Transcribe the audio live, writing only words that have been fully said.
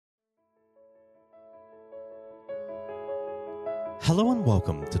Hello and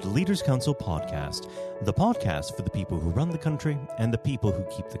welcome to the Leaders Council podcast, the podcast for the people who run the country and the people who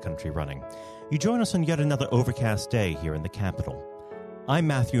keep the country running. You join us on yet another overcast day here in the capital. I'm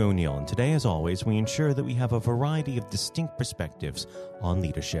Matthew O'Neill, and today, as always, we ensure that we have a variety of distinct perspectives on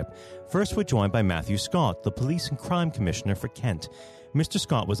leadership. First, we're joined by Matthew Scott, the Police and Crime Commissioner for Kent. Mr.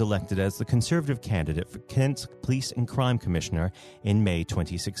 Scott was elected as the Conservative candidate for Kent's Police and Crime Commissioner in May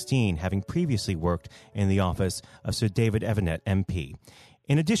 2016, having previously worked in the office of Sir David Evanet MP.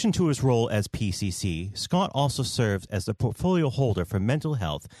 In addition to his role as PCC, Scott also serves as the portfolio holder for mental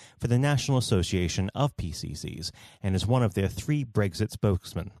health for the National Association of PCCs and is one of their 3 Brexit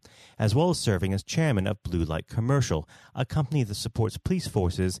spokesmen, as well as serving as chairman of Blue Light Commercial, a company that supports police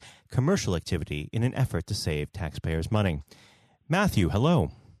forces' commercial activity in an effort to save taxpayers' money. Matthew,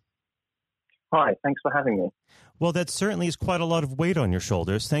 hello. Hi, thanks for having me. Well, that certainly is quite a lot of weight on your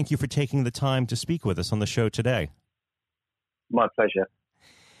shoulders. Thank you for taking the time to speak with us on the show today. My pleasure.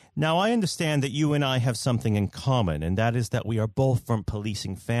 Now, I understand that you and I have something in common, and that is that we are both from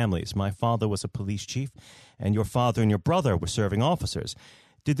policing families. My father was a police chief, and your father and your brother were serving officers.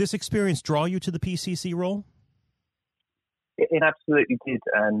 Did this experience draw you to the PCC role? It absolutely did,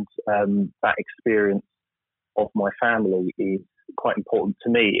 and that experience of my family is quite important to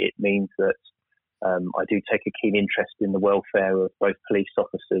me. It means that I do take a keen interest in the welfare of both police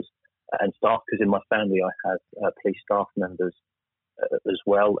officers and staff, because in my family I have police staff members as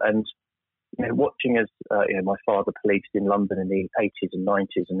well. And watching as my father policed in London in the 80s and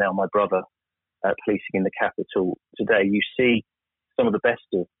 90s, and now my brother policing in the capital today, you see some of the best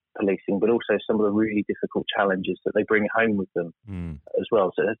of policing, but also some of the really difficult challenges that they bring home with them as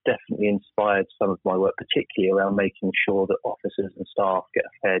well. So it's definitely inspired some of my work, particularly around making sure that officers and staff get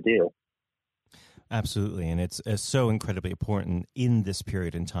a fair deal. Absolutely, and it's so incredibly important in this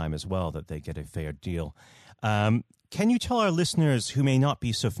period in time as well that they get a fair deal. Can you tell our listeners who may not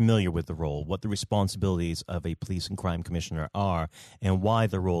be so familiar with the role what the responsibilities of a police and crime commissioner are and why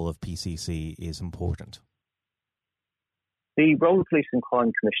the role of PCC is important? The role of Police and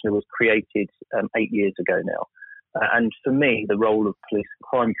Crime Commissioner was created 8 years ago now. And for me, the role of Police and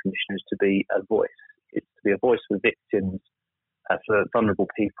Crime Commissioner is to be a voice. It's to be a voice for victims, for vulnerable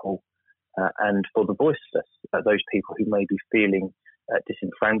people, and for the voiceless, those people who may be feeling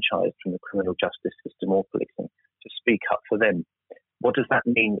disenfranchised from the criminal justice system or policing, to speak up for them. What does that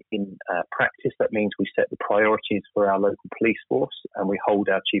mean in practice? That means we set the priorities for our local police force, and we hold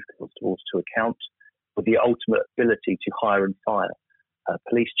our chief constables to account, with the ultimate ability to hire and fire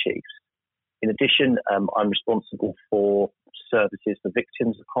police chiefs. In addition, I'm responsible for services for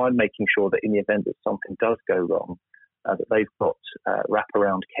victims of crime, making sure that in the event that something does go wrong, that they've got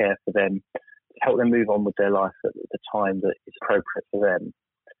wraparound care for them to help them move on with their life at the time that is appropriate for them.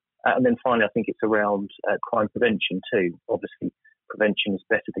 And then finally, I think it's around crime prevention too. Obviously, prevention is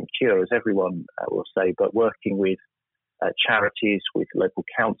better than cure, as everyone will say, but working with charities, with local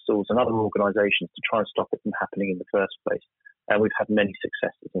councils and other organisations to try and stop it from happening in the first place. And we've had many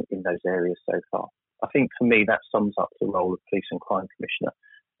successes in those areas so far. I think for me that sums up the role of Police and Crime Commissioner.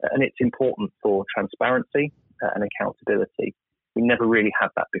 And it's important for transparency and accountability. We never really had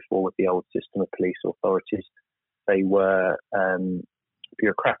that before with the old system of police authorities. They were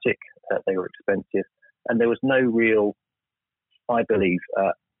bureaucratic, they were expensive, and there was no real, I believe,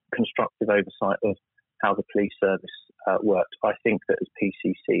 constructive oversight of how the police service worked. I think that as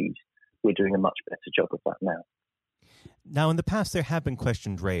PCCs, we're doing a much better job of that now. Now, in the past, there have been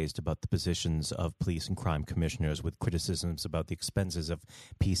questions raised about the positions of police and crime commissioners, with criticisms about the expenses of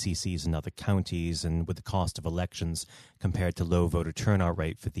PCCs in other counties and with the cost of elections compared to low voter turnout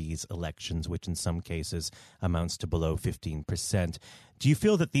rate for these elections, which in some cases amounts to below 15%. Do you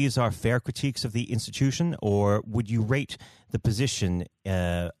feel that these are fair critiques of the institution, or would you rate the position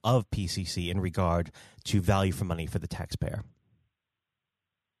of PCC in regard to value for money for the taxpayer?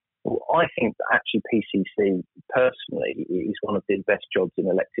 Well, I think that actually PCC personally is one of the best jobs in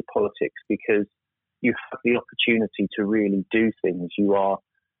elected politics, because you have the opportunity to really do things. You are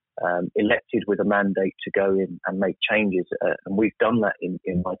elected with a mandate to go in and make changes. And we've done that in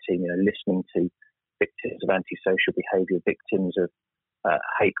my team, listening to victims of antisocial behaviour, victims of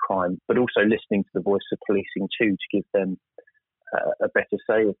hate crime, but also listening to the voice of policing too, to give them a better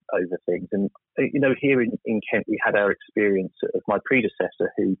say over things. And, here in Kent, we had our experience of my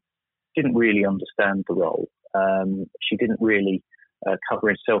predecessor, who didn't really understand the role. She didn't really cover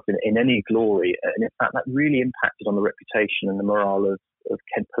herself in any glory. And in fact, that really impacted on the reputation and the morale of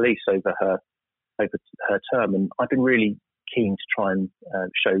Kent Police over her term. And I've been really keen to try and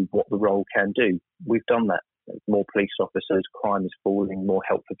show what the role can do. We've done that. More police officers, crime is falling, more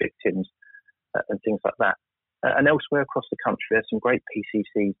help for victims, and things like that. And elsewhere across the country, there's some great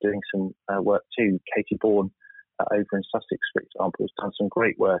PCCs doing some work too. Katie Bourne over in Sussex, for example, has done some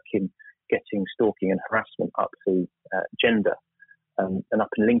great work in getting stalking and harassment up to gender. And up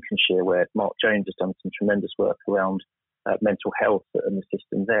in Lincolnshire, where Mark Jones has done some tremendous work around mental health and the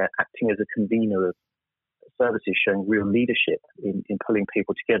system there, acting as a convener of services, showing real leadership in pulling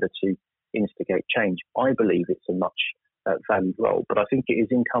people together to instigate change. I believe it's a much valued role, but I think it is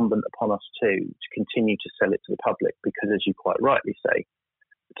incumbent upon us too to continue to sell it to the public, because, as you quite rightly say,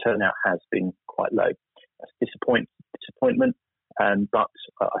 the turnout has been quite low. That's disappointment, but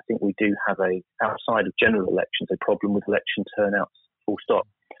I think we do have outside of general elections, a problem with election turnouts, full stop.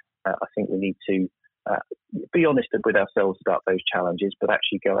 I think we need to be honest with ourselves about those challenges, but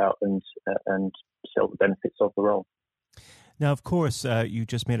actually go out and sell the benefits of the role. Now, of course, you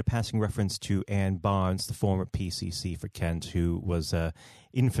just made a passing reference to Anne Barnes, the former PCC for Kent, who was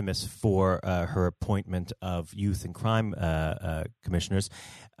infamous for her appointment of youth and crime commissioners.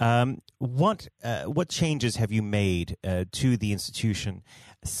 What changes have you made to the institution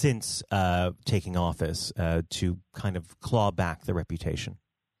since taking office to kind of claw back the reputation?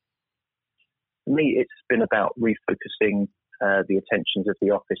 For me, it's been about refocusing the attentions of the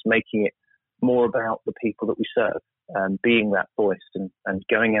office, making it more about the people that we serve. Being that voice and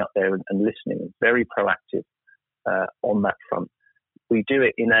going out there and listening, very proactive on that front. We do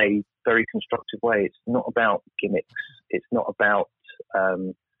it in a very constructive way. It's not about gimmicks. It's not about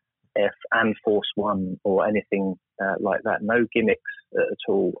F and Force One or anything like that. No gimmicks at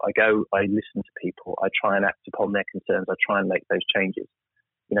all. I listen to people. I try and act upon their concerns. I try and make those changes.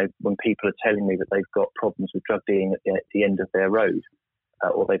 You know, when people are telling me that they've got problems with drug dealing at the end of their road,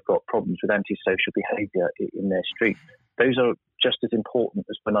 or they've got problems with antisocial behaviour in their street, those are just as important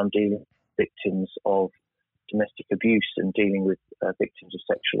as when I'm dealing with victims of domestic abuse and dealing with victims of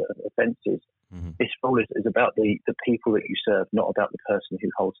sexual offences. Mm-hmm. This role is about the people that you serve, not about the person who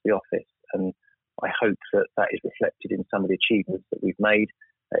holds the office. And I hope that is reflected in some of the achievements that we've made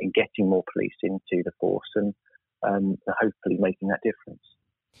in getting more police into the force and hopefully making that difference.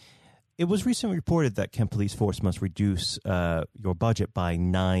 It was recently reported that Kent Police Force must reduce your budget by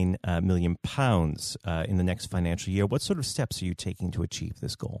 £9 million in the next financial year. What sort of steps are you taking to achieve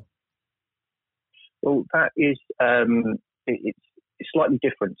this goal? Well, that is it's slightly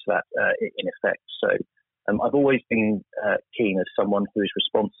different to that in effect. So I've always been keen, as someone who is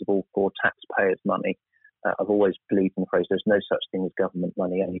responsible for taxpayers' money. I've always believed in the phrase, there's no such thing as government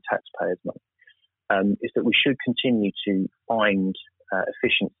money, only taxpayers' money. Is that we should continue to find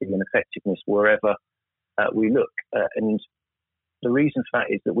efficiency and effectiveness wherever we look. And the reason for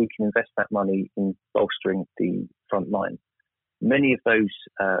that is that we can invest that money in bolstering the front line. Many of those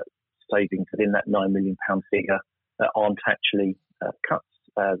savings within that £9 million figure aren't actually cuts.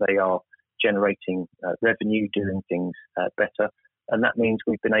 They are generating revenue, doing things better. And that means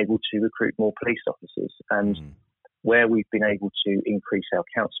we've been able to recruit more police officers. And where we've been able to increase our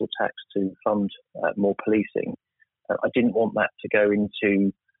council tax to fund more policing, I didn't want that to go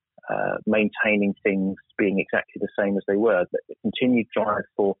into maintaining things being exactly the same as they were. But the continued drive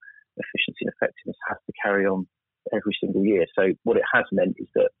for efficiency and effectiveness has to carry on every single year. So what it has meant is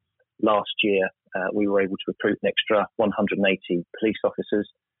that last year we were able to recruit an extra 180 police officers.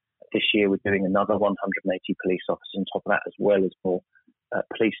 This year we're doing another 180 police officers on top of that, as well as more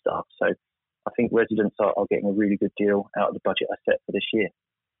police staff. So I think residents are getting a really good deal out of the budget I set for this year.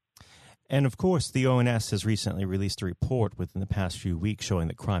 And of course, the ONS has recently released a report within the past few weeks showing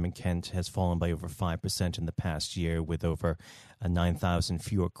that crime in Kent has fallen by over 5% in the past year, with over 9,000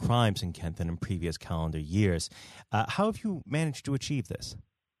 fewer crimes in Kent than in previous calendar years. How have you managed to achieve this?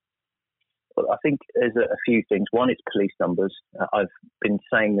 Well, I think there's a few things. One, it's police numbers. I've been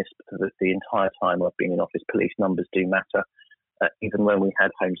saying this the entire time I've been in office. Police numbers do matter, even when we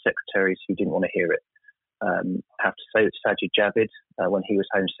had Home Secretaries who didn't want to hear it. I have to say that Sajid Javid, when he was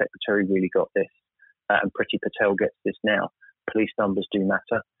Home Secretary, really got this, and Priti Patel gets this now. Police numbers do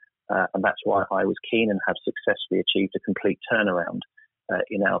matter, and that's why I was keen and have successfully achieved a complete turnaround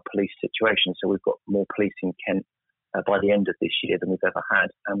in our police situation. So we've got more police in Kent by the end of this year than we've ever had,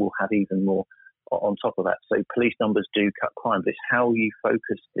 and we'll have even more on top of that. So police numbers do cut crime, but it's how you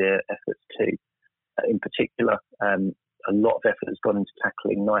focus their efforts too. In particular, a lot of effort has gone into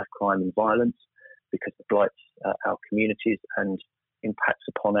tackling knife crime and violence, because it blights our communities and impacts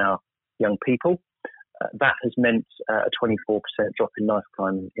upon our young people. That has meant a 24% drop in knife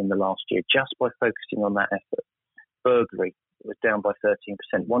crime in the last year, just by focusing on that effort. Burglary was down by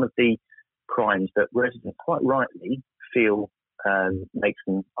 13%. One of the crimes that residents quite rightly feel makes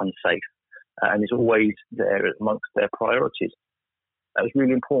them unsafe and is always there amongst their priorities. that was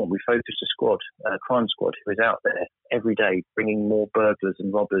really important. We focused a squad, a crime squad, who is out there every day bringing more burglars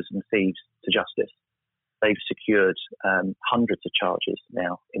and robbers and thieves to justice. They've secured hundreds of charges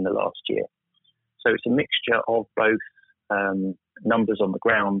now in the last year. So it's a mixture of both numbers on the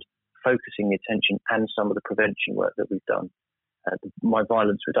ground, focusing the attention, and some of the prevention work that we've done. My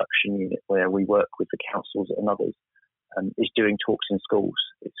violence reduction unit, where we work with the councils and others, is doing talks in schools.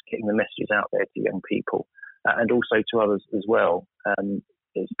 It's getting the messages out there to young people and also to others as well.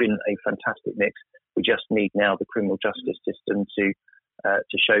 It's been a fantastic mix. We just need now the criminal justice system to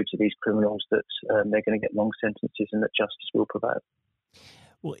show to these criminals that they're going to get long sentences and that justice will prevail.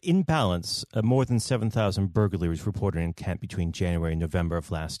 Well, in balance, more than 7,000 burglaries reported in Kent between January and November of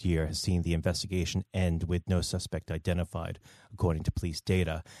last year has seen the investigation end with no suspect identified, according to police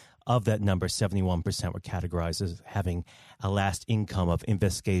data. Of that number, 71% were categorized as having a last income of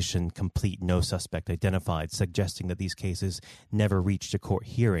investigation complete, no suspect identified, suggesting that these cases never reached a court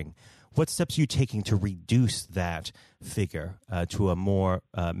hearing. What steps are you taking to reduce that figure to a more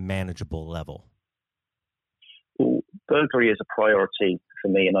manageable level? Well, burglary is a priority for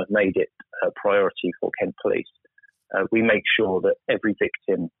me, and I've made it a priority for Kent Police. We make sure that every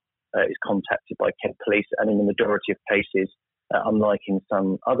victim is contacted by Kent Police, and in the majority of cases, unlike in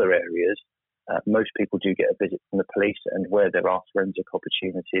some other areas, most people do get a visit from the police, and where there are forensic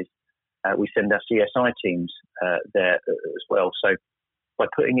opportunities, we send our CSI teams there as well. So by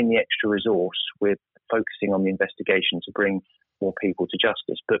putting in the extra resource, we're focusing on the investigation to bring more people to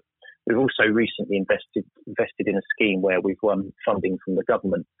justice. But we've also recently invested in a scheme where we've won funding from the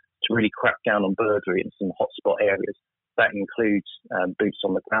government to really crack down on burglary in some hotspot areas. That includes boots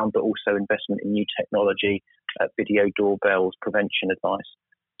on the ground, but also investment in new technology, video doorbells, prevention advice.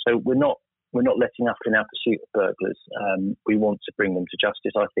 So we're not letting up in our pursuit of burglars. We want to bring them to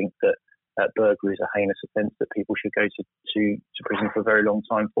justice. I think that burglary is a heinous offence that people should go to prison for a very long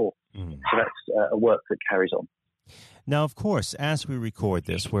time for. So that's a work that carries on. Now, of course, as we record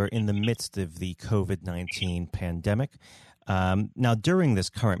this, we're in the midst of the COVID-19 pandemic. Now, during this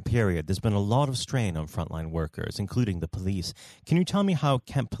current period, there's been a lot of strain on frontline workers, including the police. Can you tell me how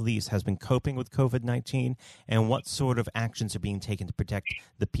Kent Police has been coping with COVID-19 and what sort of actions are being taken to protect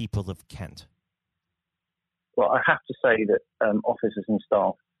the people of Kent? Well, I have to say that officers and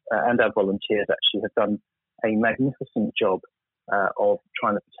staff and our volunteers actually have done a magnificent job of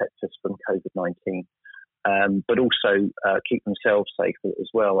trying to protect us from COVID-19. But also keep themselves safe as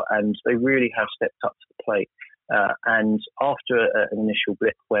well. And they really have stepped up to the plate. And after an initial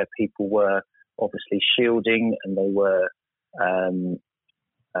blip where people were obviously shielding and they were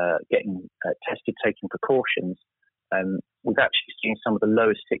getting tested, taking precautions, we've actually seen some of the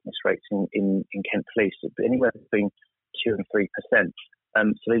lowest sickness rates in Kent Police, anywhere between 2 and 3%.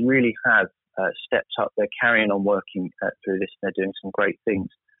 So they really have stepped up. They're carrying on working through this, and they're doing some great things.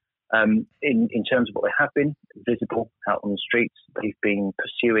 In terms of what they have been visible out on the streets, they've been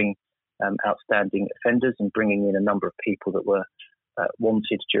pursuing outstanding offenders and bringing in a number of people that were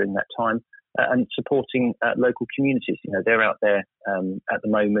wanted during that time and supporting local communities. You know, they're out there at the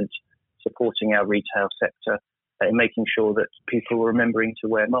moment supporting our retail sector and making sure that people are remembering to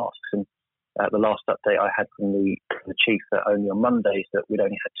wear masks. And the last update I had from the chief only on Monday is that we'd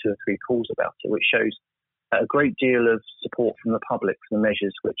only had 2 or 3 calls about it, which shows a great deal of support from the public for the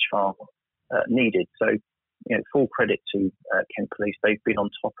measures which are needed. So, you know, full credit to Kent Police. They've been on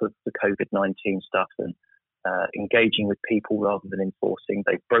top of the COVID-19 stuff and engaging with people rather than enforcing.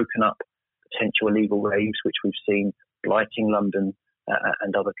 They've broken up potential illegal raves, which we've seen blighting London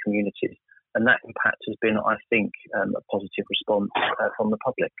and other communities. And that impact has been, I think, a positive response from the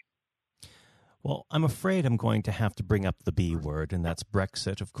public. Well, I'm afraid I'm going to have to bring up the B word, and that's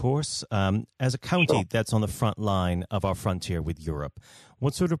Brexit, of course. As a county that's on the front line of our frontier with Europe,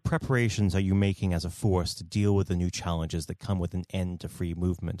 what sort of preparations are you making as a force to deal with the new challenges that come with an end to free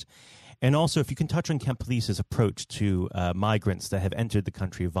movement? And also, if you can touch on Kent Police's approach to migrants that have entered the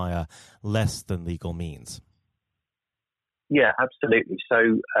country via less than legal means. Yeah, absolutely.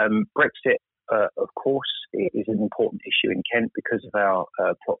 So Brexit, of course, is an important issue in Kent because of our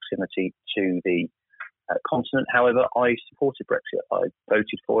proximity to the continent. However, I supported Brexit. I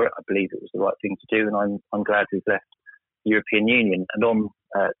voted for it. I believe it was the right thing to do, and I'm glad we've left the European Union. And on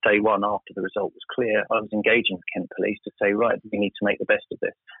day one, after the result was clear, I was engaging with Kent Police to say, right, we need to make the best of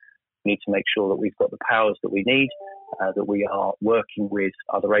this. We need to make sure that we've got the powers that we need, that we are working with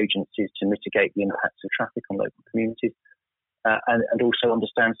other agencies to mitigate the impacts of traffic on local communities. And also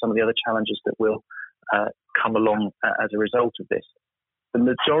understand some of the other challenges that will come along as a result of this. The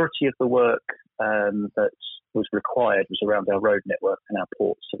majority of the work that was required was around our road network and our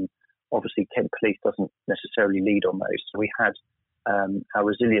ports, and obviously Kent Police doesn't necessarily lead on those. So we had our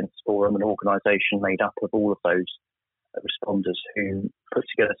Resilience Forum, an organisation made up of all of those responders who put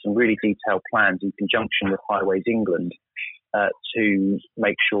together some really detailed plans in conjunction with Highways England to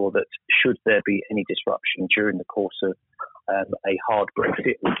make sure that should there be any disruption during the course of a hard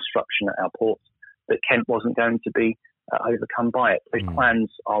Brexit or disruption at our ports, that Kent wasn't going to be overcome by it. Those plans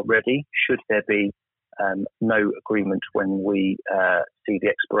are ready should there be no agreement when we see the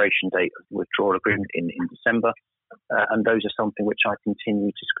expiration date of the withdrawal agreement in December. And those are something which I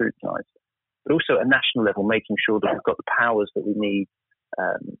continue to scrutinise. But also at a national level, making sure that we've got the powers that we need.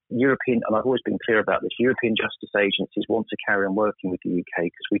 European, and I've always been clear about this, European justice agencies want to carry on working with the UK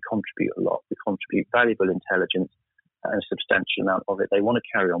because we contribute a lot. We contribute valuable intelligence and a substantial amount of it. They want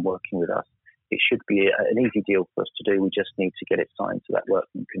to carry on working with us. It should be an easy deal for us to do. We just need to get it signed so that work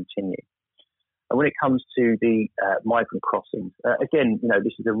can continue. And when it comes to the migrant crossings, again,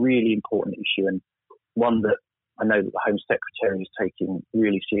 this is a really important issue and one that I know that the Home Secretary is taking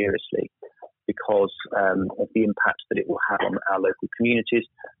really seriously because of the impact that it will have on our local communities,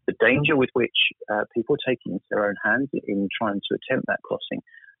 the danger with which people are taking into their own hands in trying to attempt that crossing,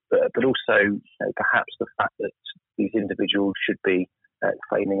 but also perhaps the fact that these individuals should be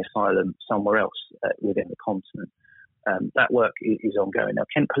claiming asylum somewhere else within the continent. That work is ongoing. Now,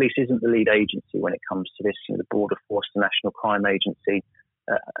 Kent Police isn't the lead agency when it comes to this. The Border Force, the National Crime Agency,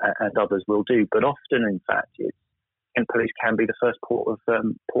 and others will do. But often, in fact, Kent Police can be the first port of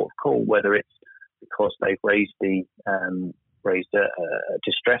call, whether it's because they've raised a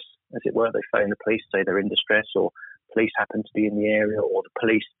distress, as it were. They phone the police, say they're in distress, or police happen to be in the area, or the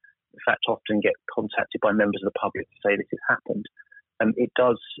police, in fact, often get contacted by members of the public to say this has happened. It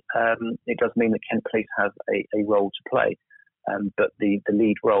does mean that Kent Police have a role to play, but the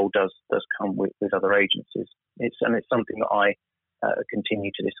lead role does come with other agencies. It's something that I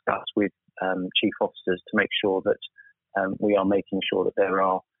continue to discuss with chief officers to make sure that we are making sure that there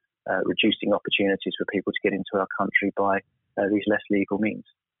are reducing opportunities for people to get into our country by these less legal means.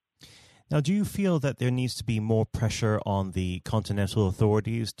 Now, do you feel that there needs to be more pressure on the continental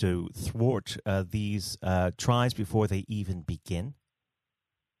authorities to thwart these tries before they even begin?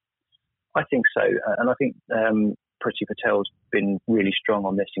 I think so, and I think Priti Patel's been really strong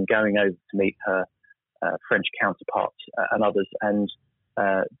on this in going over to meet her French counterparts and others and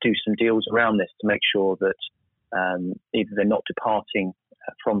do some deals around this to make sure that either they're not departing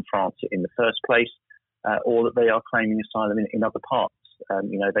from France in the first place or that they are claiming asylum in other parts.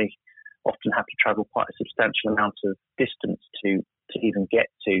 They often have to travel quite a substantial amount of distance to even get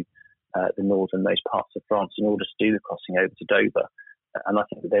to the northernmost parts of France in order to do the crossing over to Dover. And I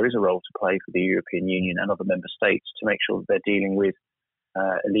think that there is a role to play for the European Union and other member states to make sure that they're dealing with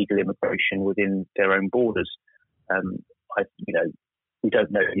illegal immigration within their own borders. We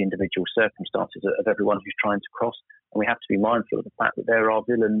don't know the individual circumstances of everyone who's trying to cross, and we have to be mindful of the fact that there are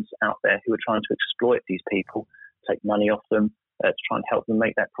villains out there who are trying to exploit these people, take money off them, to try and help them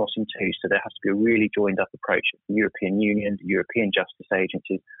make that crossing too. So there has to be a really joined-up approach of the European Union, the European justice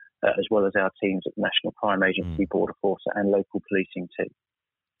agencies, as well as our teams at the National Crime Agency, Border Force and local policing too.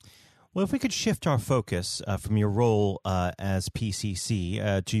 Well, if we could shift our focus from your role as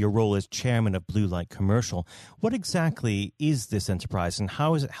PCC to your role as chairman of Blue Light Commercial, what exactly is this enterprise and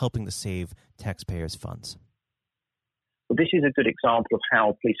how is it helping to save taxpayers' funds? Well, this is a good example of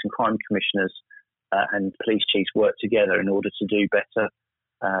how police and crime commissioners and police chiefs work together in order to do better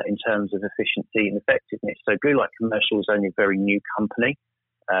in terms of efficiency and effectiveness. So Blue Light Commercial is only a very new company.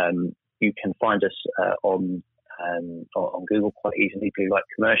 You can find us on Google quite easily, Blue Light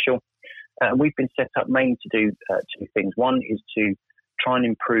Commercial. We've been set up mainly to do two things. One is to try and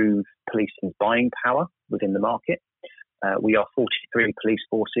improve policing's buying power within the market. We are 43 police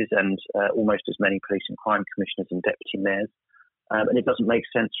forces and almost as many police and crime commissioners and deputy mayors. And it doesn't make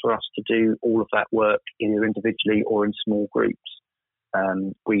sense for us to do all of that work either individually or in small groups.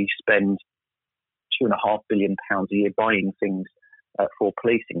 We spend £2.5 billion a year buying things for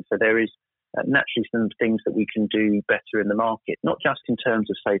policing. So there is naturally some things that we can do better in the market, not just in terms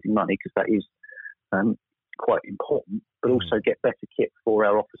of saving money, because that is quite important, but also get better kit for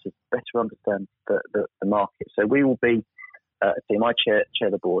our officers, better understand the market. So we will be a team. I chair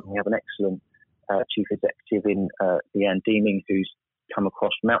the board, and we have an excellent chief executive in Leanne Deeming, who's come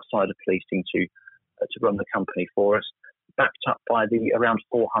across from outside of policing to run the company for us, backed up by the around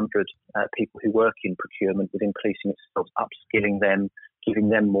 400 people who work in procurement within policing itself, upskilling them, giving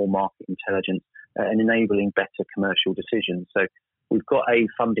them more market intelligence and enabling better commercial decisions. So we've got a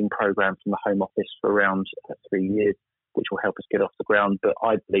funding program from the Home Office for around 3 years, which will help us get off the ground. But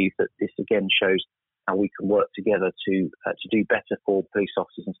I believe that this again shows how we can work together to do better for police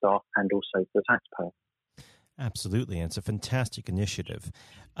officers and staff and also for the taxpayer. Absolutely, and it's a fantastic initiative.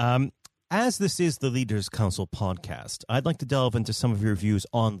 As this is the Leaders Council podcast, I'd like to delve into some of your views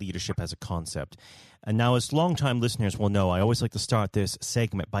on leadership as a concept. And now, as longtime listeners will know, I always like to start this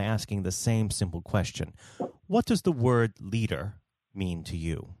segment by asking the same simple question. What does the word leader mean to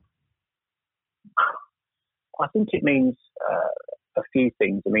you? I think it means a few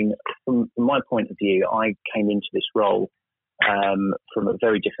things. I mean, from my point of view, I came into this role from a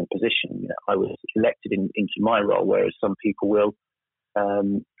very different position. I was elected into my role, whereas some people will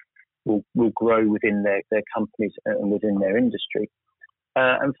grow within their companies and within their industry.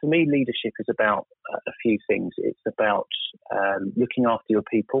 And for me, leadership is about a few things. It's about looking after your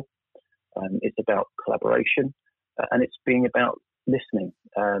people. It's about collaboration, and it's being about listening.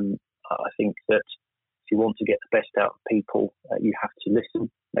 I think that if you want to get the best out of people, you have to listen,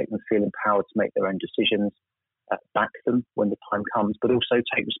 make them feel empowered to make their own decisions, back them when the time comes, but also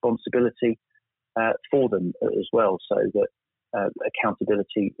take responsibility for them as well, so that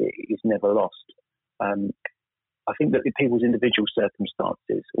accountability is never lost. I think that the people's individual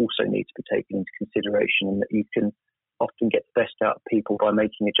circumstances also need to be taken into consideration, and that you can often get the best out of people by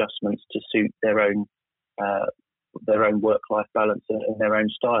making adjustments to suit their own work-life balance and their own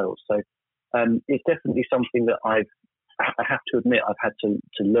styles. So it's definitely something that I have to admit I've had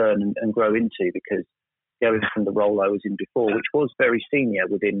to learn and grow into, because going from the role I was in before, which was very senior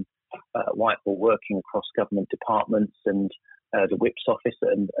within Whitehall, working across government departments and the whip's office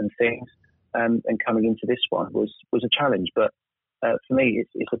and things, and coming into this one was a challenge. But for me,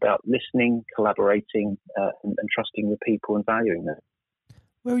 it's about listening, collaborating, and trusting the people and valuing them.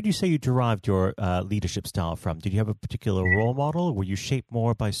 Where would you say you derived your leadership style from? Did you have a particular role model, or were you shaped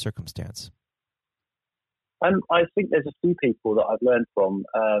more by circumstance? I think there's a few people that I've learned from.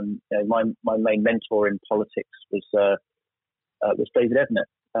 My main mentor in politics was David Evnett.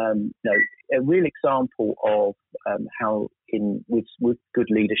 A real example of how with good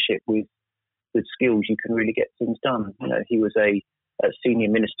leadership, with good skills, you can really get things done. He was a senior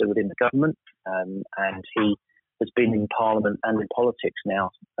minister within the government, and he has been in Parliament and in politics now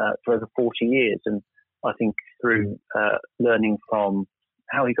for over 40 years. And I think through learning from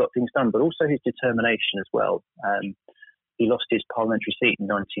how he got things done, but also his determination as well. He lost his parliamentary seat in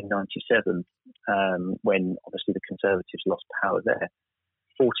 1997 when obviously the Conservatives lost power there.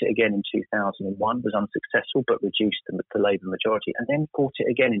 Fought it again in 2001, was unsuccessful but reduced the Labour majority, and then fought it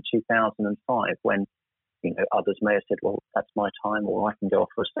again in 2005 when others may have said, well, that's my time, or I can go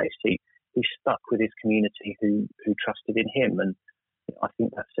off for a safe seat. He stuck with his community who trusted in him, and I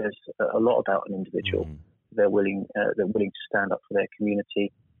think that says a lot about an individual. They're willing to stand up for their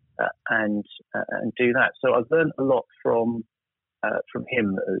community and do that. So I've learned a lot from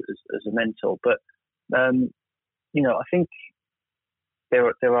him as a mentor. But I think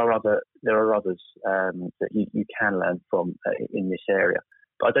there are others that you can learn from in this area.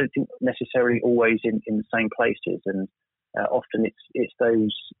 But I don't think necessarily always in the same places. And often it's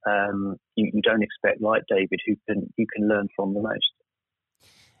those you don't expect, like David, who can learn from the most.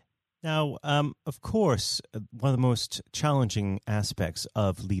 Now, of course, one of the most challenging aspects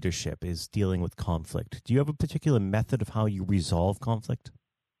of leadership is dealing with conflict. Do you have a particular method of how you resolve conflict?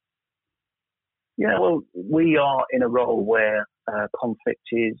 Yeah, well, we are in a role where conflict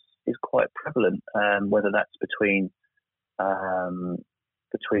is quite prevalent, whether that's between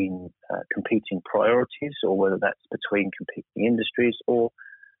competing priorities, or whether that's between competing industries, or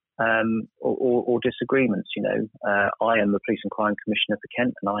disagreements. I am the Police and Crime Commissioner for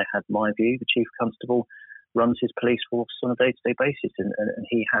Kent, and I have my view. The Chief Constable runs his police force on a day-to-day basis, and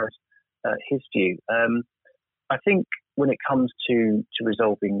he has his view. I think when it comes to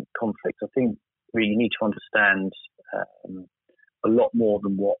resolving conflict, I think really you need to understand a lot more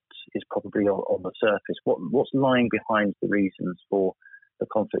than what is probably on the surface. What's lying behind the reasons for the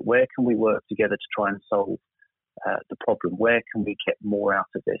conflict? Where can we work together to try and solve the problem? Where can we get more out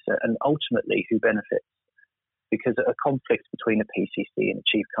of this? And ultimately, who benefits? Because a conflict between a PCC and a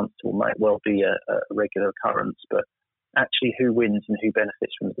Chief Constable might well be a regular occurrence, but actually who wins and who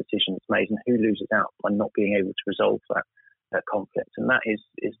benefits from the decision that's made, and who loses out by not being able to resolve that conflict? And that is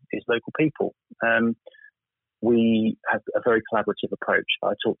local people. We have a very collaborative approach.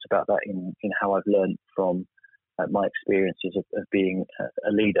 I talked about that in how I've learned from my experiences of being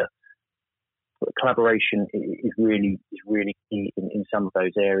a leader. But collaboration is really key in some of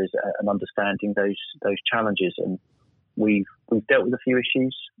those areas, and understanding those challenges. And we've dealt with a few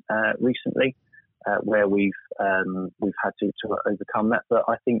issues recently where we've had to overcome that. But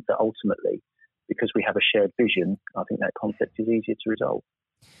I think that ultimately, because we have a shared vision, I think that conflict is easier to resolve.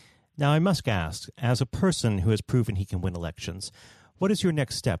 Now, I must ask, as a person who has proven he can win elections, What is your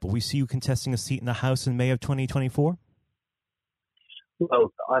next step? Will we see you contesting a seat in the House in May of 2024?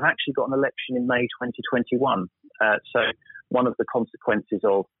 Well, I've actually got an election in May 2021. So one of the consequences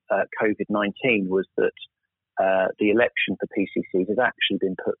of COVID-19 was that the election for PCCs has actually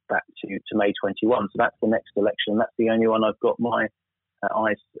been put back to May 21. So that's the next election. And that's the only one I've got my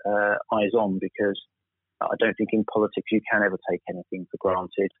eyes on, because I don't think in politics you can ever take anything for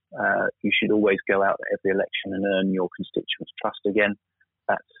granted. You should always go out at every election and earn your constituents' trust again.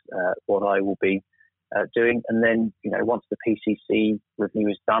 That's what I will be doing. And then, once the PCC review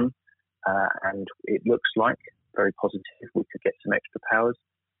is done, and it looks like very positive, we could get some extra powers,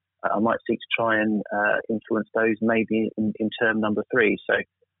 I might seek to try and influence those maybe in term number 3. So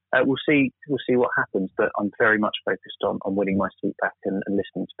we'll see what happens. But I'm very much focused on winning my seat back and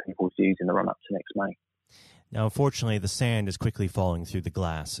listening to people's views in the run up to next May. Now, unfortunately, the sand is quickly falling through the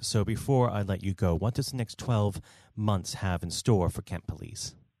glass. So before I let you go, what does the next 12 months have in store for Kent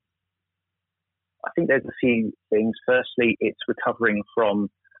Police? I think there's a few things. Firstly, it's recovering from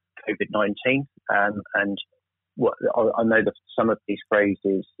COVID-19, and what I know that some of these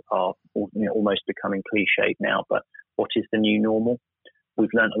phrases are almost becoming cliched now. But what is the new normal? We've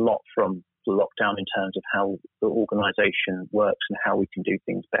learned a lot from the lockdown in terms of how the organisation works and how we can do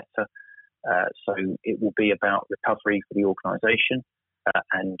things better. So it will be about recovery for the organisation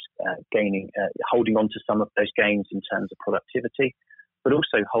and holding on to some of those gains in terms of productivity, but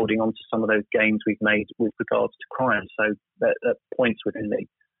also holding on to some of those gains we've made with regards to crime. So at points within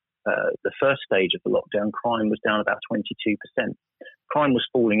the first stage of the lockdown, crime was down about 22%. Crime was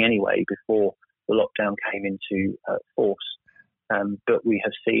falling anyway before the lockdown came into force. But we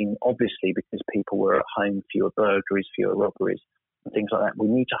have seen, obviously, because people were at home, fewer burglaries, fewer robberies, and things like that. We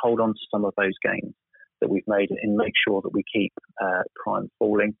need to hold on to some of those gains that we've made and make sure that we keep crime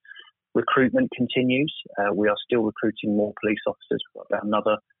falling. Recruitment continues. We are still recruiting more police officers. We've got about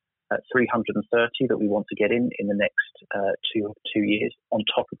another 330 that we want to get in the next 2 years on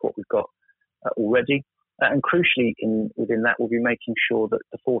top of what we've got already. And crucially, within that, we'll be making sure that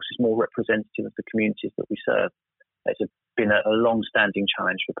the force is more representative of the communities that we serve. It's been a long-standing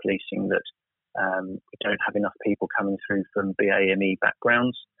challenge for policing that we don't have enough people coming through from BAME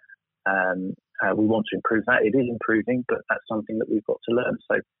backgrounds. We want to improve that. It is improving, but that's something that we've got to learn.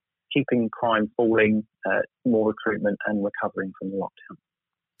 So keeping crime falling, more recruitment and recovering from the lockdown.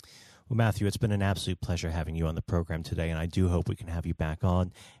 Well, Matthew, it's been an absolute pleasure having you on the program today, and I do hope we can have you back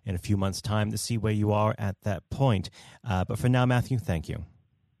on in a few months' time to see where you are at that point. But for now, Matthew, thank you.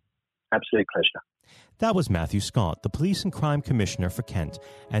 Absolute pleasure. That was Matthew Scott, the Police and Crime Commissioner for Kent.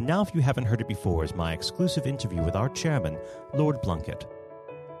 And now, if you haven't heard it before, is my exclusive interview with our chairman, Lord Blunkett.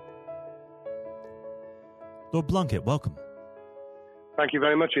 Lord Blunkett, welcome. Thank you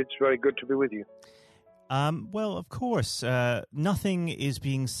very much. It's very good to be with you. Well, of course, nothing is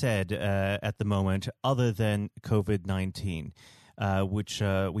being said at the moment other than COVID-19, which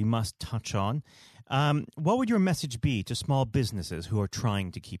we must touch on. What would your message be to small businesses who are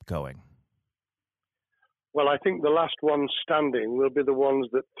trying to keep going? Well, I think the last ones standing will be the ones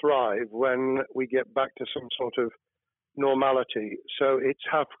that thrive when we get back to some sort of normality. So it's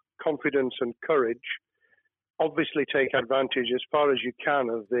have confidence and courage. Obviously take advantage as far as you can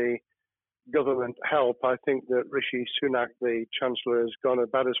of the government help. I think that Rishi Sunak, the Chancellor, has gone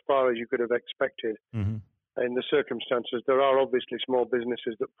about as far as you could have expected in the circumstances. There are obviously small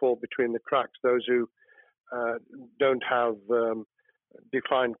businesses that fall between the cracks. Those who don't have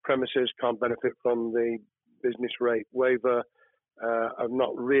defined premises can't benefit from the business rate waiver, have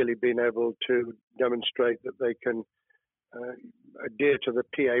not really been able to demonstrate that they can adhere to the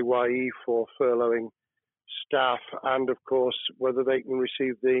PAYE for furloughing staff, and of course whether they can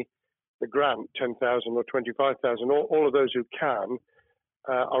receive the grant, 10,000 or 25,000. All of those who can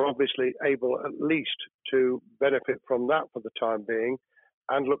are obviously able at least to benefit from that for the time being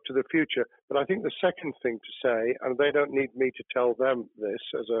and look to the future. But I think the second thing to say, and they don't need me to tell them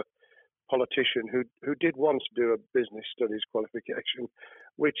this as a politician who did once do a business studies qualification,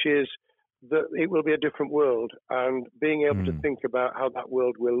 which is that it will be a different world, and being able to think about how that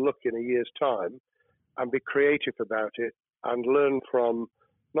world will look in a year's time and be creative about it and learn from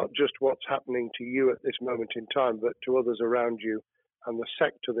not just what's happening to you at this moment in time, but to others around you and the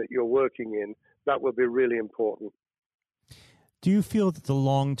sector that you're working in, that will be really important. Do you feel that the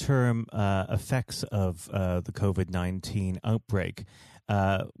long-term effects of the COVID-19 outbreak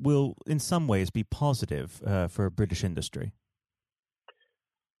will in some ways be positive for British industry?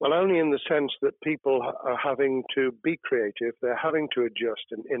 Well, only in the sense that people are having to be creative, they're having to adjust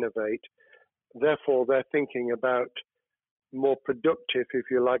and innovate. Therefore, they're thinking about more productive, if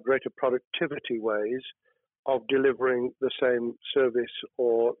you like, greater productivity ways of delivering the same service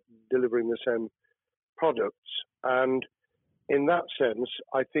or delivering the same products. And in that sense,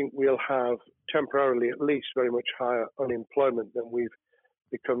 I think we'll have temporarily at least very much higher unemployment than we've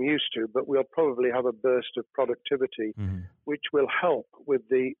become used to, but we'll probably have a burst of productivity, which will help with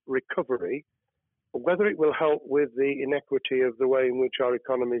the recovery. Whether it will help with the inequity of the way in which our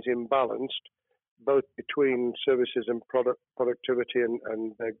economy is imbalanced, both between services and productivity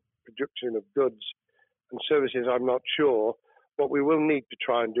and the production of goods and services, I'm not sure. What we will need to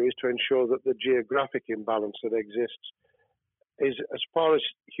try and do is to ensure that the geographic imbalance that exists is, as far as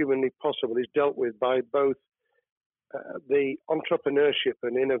humanly possible, is dealt with by both the entrepreneurship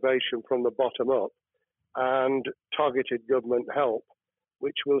and innovation from the bottom up and targeted government help,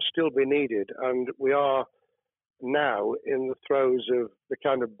 which will still be needed. And we are now in the throes of the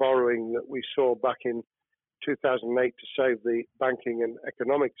kind of borrowing that we saw back in 2008 to save the banking and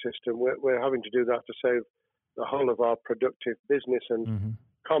economic system. We're having to do that to save the whole of our productive business and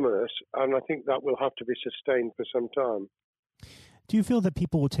commerce. And I think that will have to be sustained for some time. Do you feel that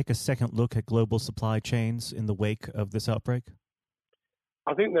people will take a second look at global supply chains in the wake of this outbreak?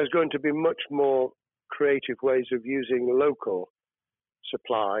 I think there's going to be much more creative ways of using local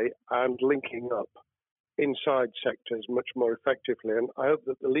supply and linking up inside sectors much more effectively. And I hope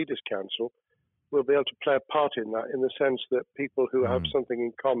that the Leaders' Council will be able to play a part in that, in the sense that people who have something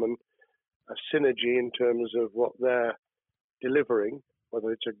in common, a synergy in terms of what they're delivering,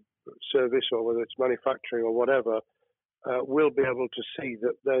 whether it's a service or whether it's manufacturing or whatever, will be able to see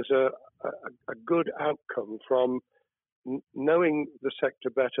that there's a good outcome from knowing the sector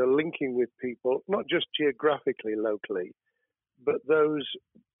better, linking with people, not just geographically, locally, but those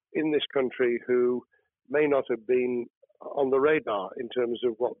in this country who may not have been on the radar in terms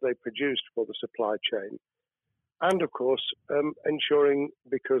of what they produced for the supply chain. And of course, ensuring,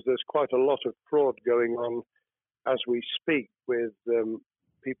 because there's quite a lot of fraud going on as we speak with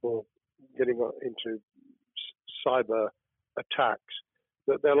people getting into cyber attacks,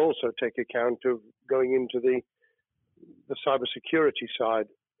 that they'll also take account of going into the cyber security side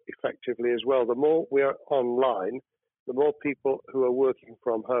effectively as well. The more we are online, the more people who are working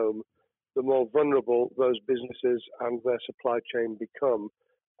from home, the more vulnerable those businesses and their supply chain become.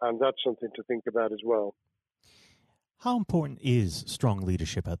 And that's something to think about as well. How important is strong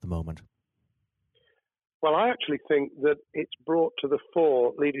leadership at the moment? Well, I actually think that it's brought to the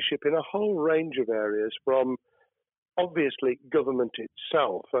fore leadership in a whole range of areas, from obviously government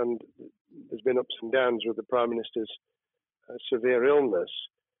itself, and there's been ups and downs with the Prime Minister's severe illness,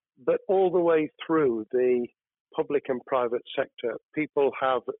 but all the way through the public and private sector. People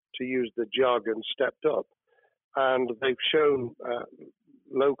have, to use the jargon, stepped up, and they've shown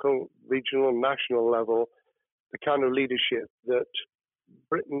local, regional, national level the kind of leadership that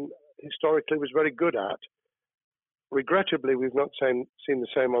Britain historically was very good at. Regrettably, we've not seen the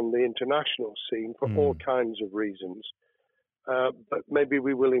same on the international scene for all kinds of reasons, but maybe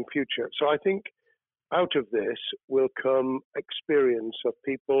we will in future. So I think out of this will come experience of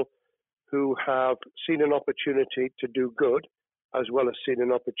people who have seen an opportunity to do good, as well as seen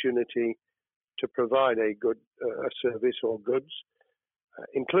an opportunity to provide a good service or goods,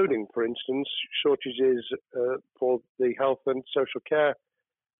 including, for instance, shortages for the health and social care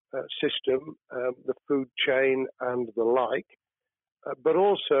system, the food chain and the like. But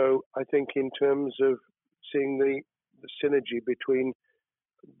also, I think in terms of seeing the synergy between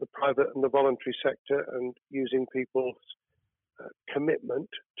the private and the voluntary sector and using people's commitment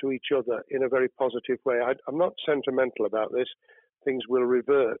to each other in a very positive way. I'm not sentimental about this. Things will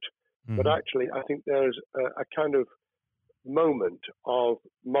revert. But actually, I think there's a kind of moment of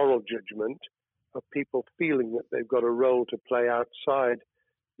moral judgment of people feeling that they've got a role to play outside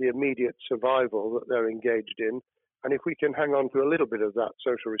the immediate survival that they're engaged in. And if we can hang on to a little bit of that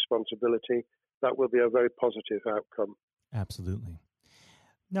social responsibility, that will be a very positive outcome. Absolutely.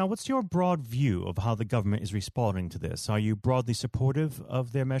 Now, what's your broad view of how the government is responding to this? Are you broadly supportive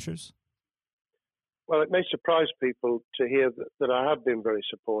of their measures? Well, it may surprise people to hear that I have been very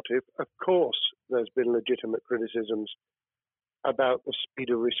supportive. Of course, there's been legitimate criticisms about the speed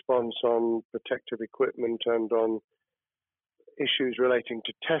of response on protective equipment and on issues relating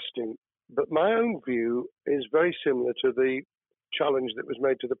to testing. But my own view is very similar to the challenge that was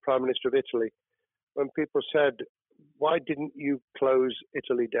made to the Prime Minister of Italy when people said, why didn't you close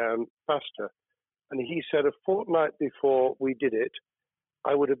Italy down faster? And he said, a fortnight before we did it,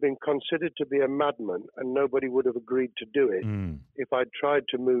 I would have been considered to be a madman and nobody would have agreed to do it if I'd tried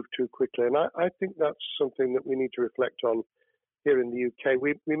to move too quickly. And I think that's something that we need to reflect on here in the UK.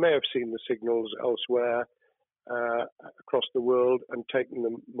 We may have seen the signals elsewhere across the world and taken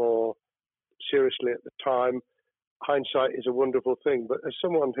them more seriously at the time. Hindsight is a wonderful thing, but as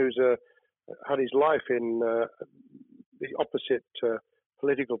someone who's had his life in the opposite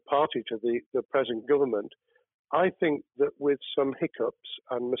political party to the present government, I think that with some hiccups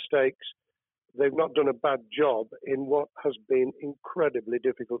and mistakes, they've not done a bad job in what has been incredibly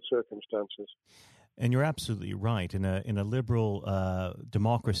difficult circumstances. And you're absolutely right. In a liberal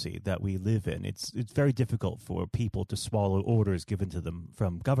democracy that we live in, it's very difficult for people to swallow orders given to them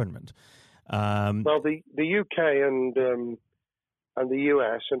from government. Well, the UK and the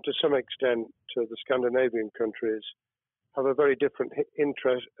US, and to some extent the Scandinavian countries, have a very different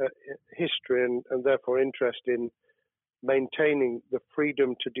history and therefore interest in maintaining the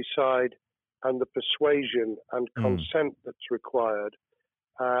freedom to decide and the persuasion and consent that's required.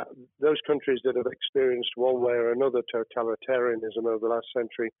 Those countries that have experienced one way or another totalitarianism over the last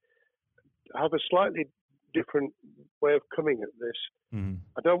century have a slightly different way of coming at this.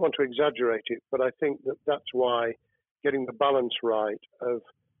 I don't want to exaggerate it, but I think that that's why getting the balance right of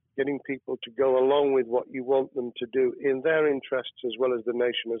getting people to go along with what you want them to do in their interests as well as the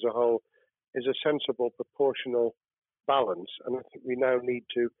nation as a whole is a sensible, proportional balance. And I think we now need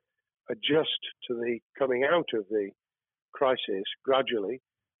to adjust to the coming out of the crisis gradually,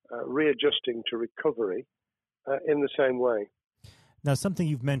 readjusting to recovery in the same way. Now, something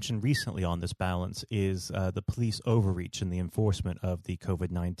you've mentioned recently on this balance is the police overreach in the enforcement of the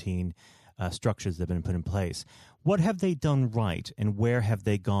COVID-19 structures that have been put in place. What have they done right, and where have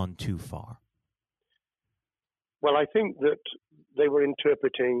they gone too far? Well, I think that they were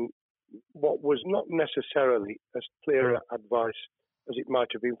interpreting what was not necessarily as clear advice as it might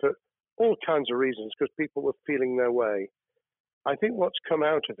have been for all kinds of reasons, because people were feeling their way. I think what's come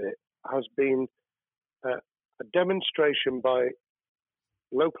out of it has been a demonstration by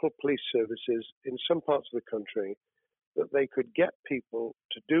local police services in some parts of the country that they could get people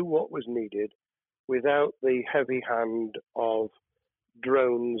to do what was needed without the heavy hand of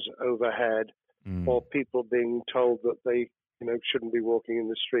drones overhead or people being told that they shouldn't be walking in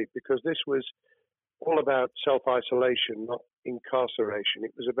the street, because this was all about self-isolation, not incarceration.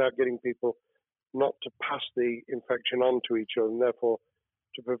 It was about getting people not to pass the infection on to each other and therefore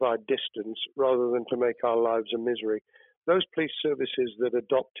to provide distance rather than to make our lives a misery. Those police services that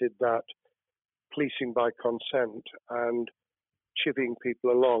adopted that policing by consent and chivying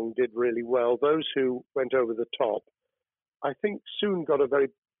people along did really well. Those who went over the top, I think, soon got a very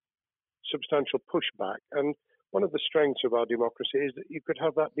substantial pushback. And one of the strengths of our democracy is that you could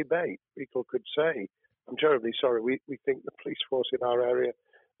have that debate. People could say, I'm terribly sorry, we think the police force in our area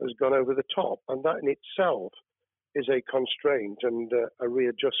has gone over the top. And that in itself is a constraint and a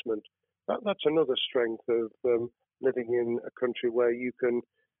readjustment. That's another strength of living in a country where you can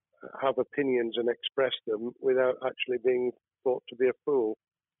have opinions and express them without actually being thought to be a fool.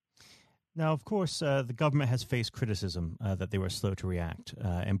 Now, of course, the government has faced criticism that they were slow to react,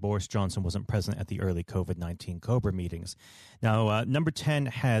 and Boris Johnson wasn't present at the early COVID-19 COBRA meetings. Now, Number 10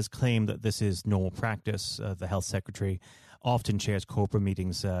 has claimed that this is normal practice. The health secretary often chairs COBRA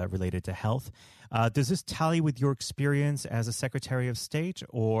meetings related to health. Does this tally with your experience as a Secretary of State,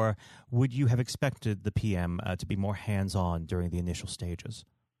 or would you have expected the PM to be more hands-on during the initial stages?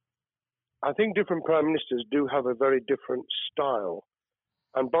 I think different prime ministers do have a very different style.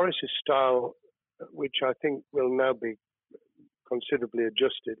 And Boris's style, which I think will now be considerably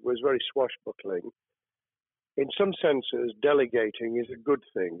adjusted, was very swashbuckling. In some senses, delegating is a good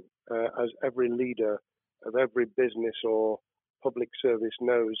thing, as every leader of every business or public service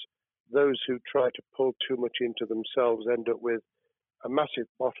knows. Those who try to pull too much into themselves end up with a massive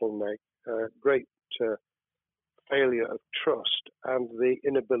bottleneck, great failure of trust, and the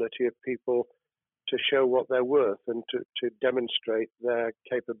inability of people to show what they're worth and to demonstrate their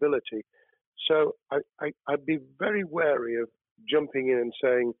capability. So I'd be very wary of jumping in and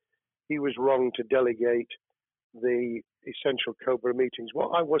saying he was wrong to delegate the essential COBRA meetings.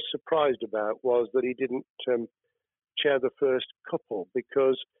 What I was surprised about was that he didn't chair the first couple,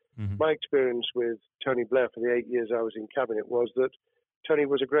 because my experience with Tony Blair for the 8 years I was in cabinet was that Tony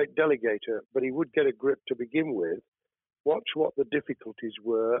was a great delegator, but he would get a grip to begin with, watch what the difficulties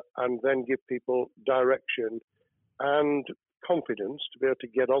were, and then give people direction and confidence to be able to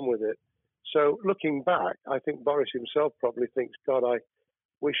get on with it. So looking back, I think Boris himself probably thinks, God, I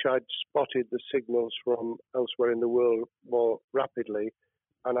wish I'd spotted the signals from elsewhere in the world more rapidly,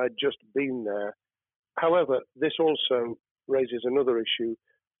 and I'd just been there. However, this also raises another issue.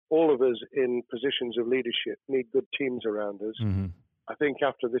 All of us in positions of leadership need good teams around us. I think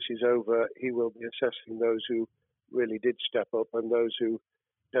after this is over, he will be assessing those who really did step up and those who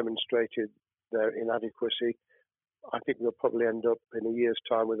demonstrated their inadequacy. I think we'll probably end up in a year's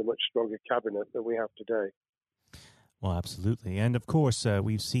time with a much stronger cabinet than we have today. Well, absolutely. And of course,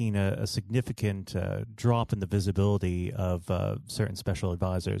 we've seen a significant drop in the visibility of certain special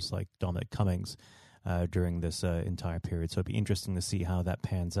advisors like Dominic Cummings during this entire period. So it'd be interesting to see how that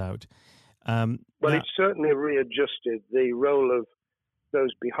pans out. Well, it's certainly readjusted the role of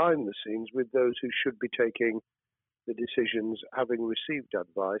those behind the scenes with those who should be taking the decisions, having received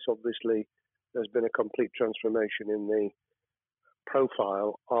advice. Obviously, there's been a complete transformation in the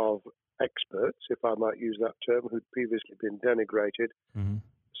profile of experts, if I might use that term, who'd previously been denigrated. Mm-hmm.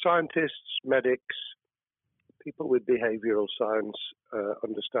 Scientists, medics, people with behavioral science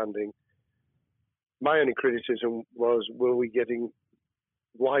understanding. My only criticism was, were we getting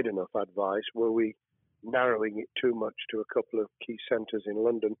wide enough advice? Were we narrowing it too much to a couple of key centres in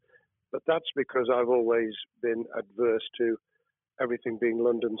London? But that's because I've always been adverse to everything being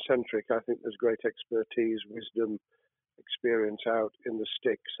London-centric. I think there's great expertise, wisdom, experience out in the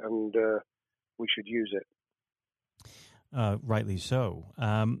sticks, and we should use it. Rightly so.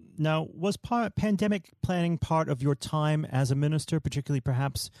 Now, was pandemic planning part of your time as a minister, particularly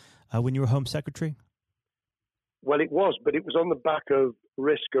perhaps when you were Home Secretary? Well, it was, but it was on the back of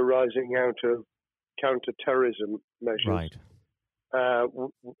risk arising out of counter-terrorism measures. Right.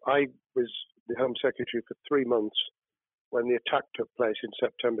 I was the Home Secretary for 3 months when the attack took place in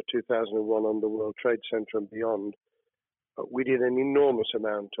September 2001 on the World Trade Center and beyond. We did an enormous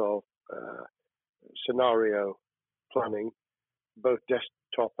amount of scenario planning, both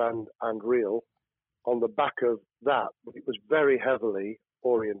desktop and real. On the back of that, it was very heavily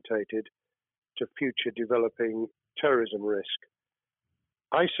orientated to future developing terrorism risk.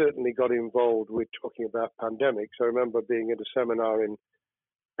 I certainly got involved with talking about pandemics. I remember being at a seminar in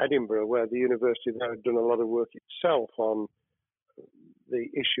Edinburgh where the university there had done a lot of work itself on the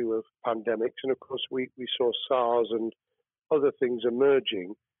issue of pandemics. And of course, we saw SARS and other things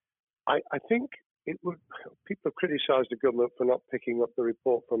emerging. I think people have criticised the government for not picking up the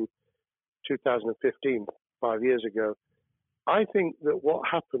report from 2015, 5 years ago. I think that what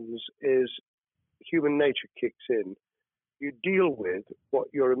happens is human nature kicks in. You deal with what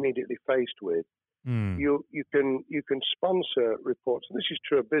you're immediately faced with. You can sponsor reports, and this is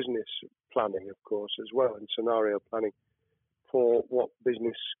true of business planning, of course, as well, and scenario planning for what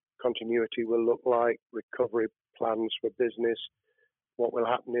business continuity will look like, recovery plans for business, what will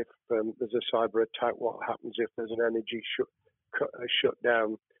happen if there's a cyber attack, what happens if there's an energy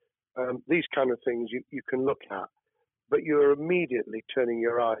shutdown. These kind of things you can look at, but you're immediately turning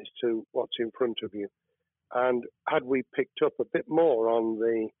your eyes to what's in front of you. And had we picked up a bit more on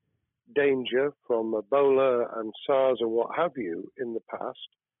the danger from Ebola and SARS and what have you in the past,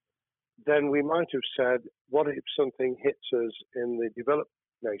 then we might have said, what if something hits us in the developed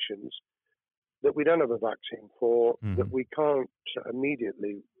nations that we don't have a vaccine for, that we can't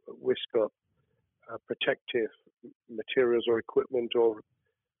immediately whisk up protective materials or equipment, or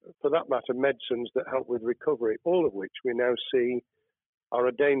for that matter, medicines that help with recovery, all of which we now see are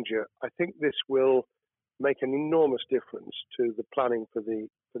a danger. I think this will make an enormous difference to the planning for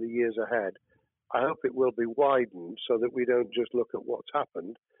the years ahead. I hope it will be widened so that we don't just look at what's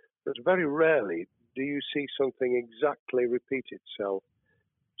happened, but very rarely do you see something exactly repeat itself.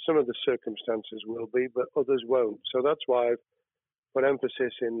 Some of the circumstances will be, but others won't. So that's why I've put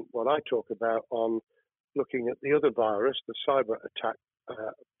emphasis in what I talk about on looking at the other virus, the cyber attack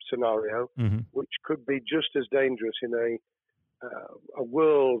scenario, which could be just as dangerous in a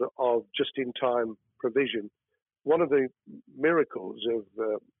world of just-in-time provision. One of the miracles of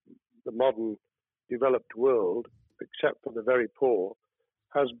the modern developed world, except for the very poor,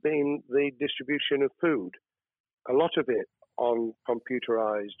 has been the distribution of food. A lot of it on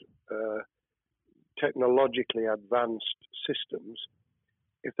computerized, technologically advanced systems.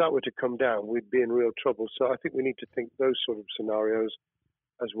 If that were to come down, we'd be in real trouble. So I think we need to think those sort of scenarios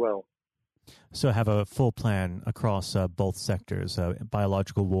as well. So have a full plan across both sectors,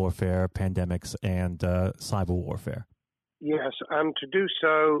 biological warfare, pandemics, and cyber warfare. Yes, and to do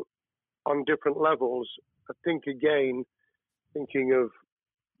so on different levels. I think, again,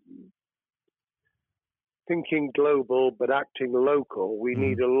 thinking global but acting local, we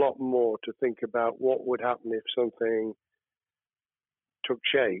need a lot more to think about what would happen if something took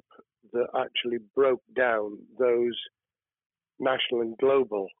shape that actually broke down those national and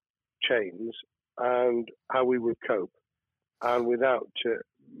global chains and how we would cope. And without,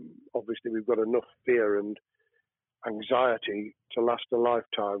 obviously, we've got enough fear and anxiety to last a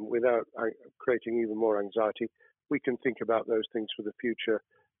lifetime. Without creating even more anxiety, we can think about those things for the future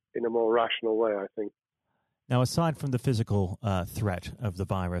in a more rational way, I think. Now, aside from the physical threat of the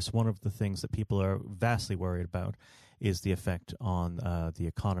virus, one of the things that people are vastly worried about is the effect on the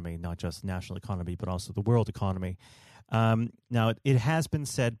economy, not just the national economy, but also the world economy. Now, it has been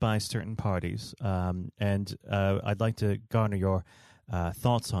said by certain parties, and I'd like to garner your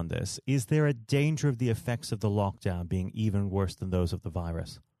thoughts on this. Is there a danger of the effects of the lockdown being even worse than those of the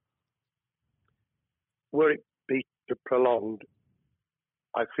virus? Were it be prolonged,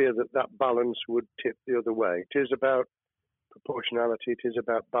 I fear that balance would tip the other way. It is about proportionality. It is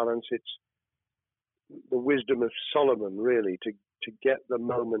about balance. It's the wisdom of Solomon, really, to get the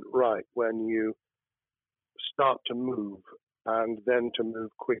moment right when you start to move and then to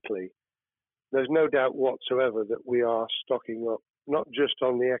move quickly. There's no doubt whatsoever that we are stocking up, not just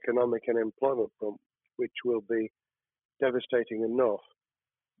on the economic and employment front, which will be devastating enough,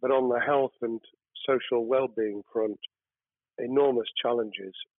 but on the health and social well-being front, enormous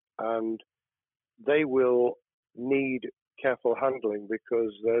challenges, and they will need careful handling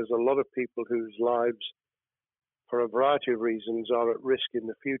because there's a lot of people whose lives, for a variety of reasons, are at risk in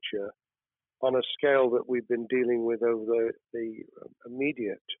the future on a scale that we've been dealing with over the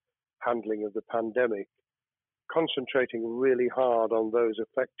immediate handling of the pandemic, concentrating really hard on those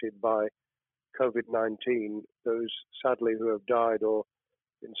affected by COVID-19, those sadly who have died or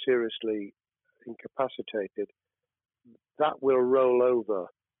been seriously incapacitated. That will roll over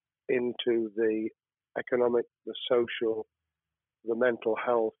into the economic, the social, the mental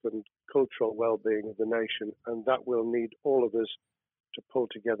health and cultural well-being of the nation, and that will need all of us to pull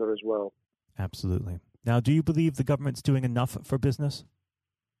together as well. Absolutely. Now, do you believe the government's doing enough for business?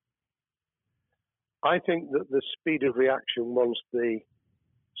 I think that the speed of reaction once the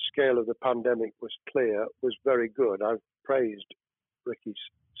scale of the pandemic was clear was very good. I've praised Rishi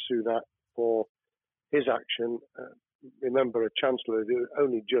Sunak for his action. Remember, a chancellor who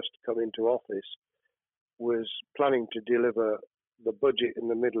only just come into office was planning to deliver the budget in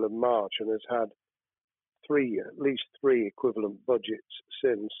the middle of March and has had at least three equivalent budgets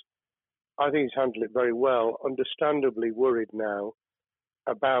since. I think he's handled it very well. Understandably worried now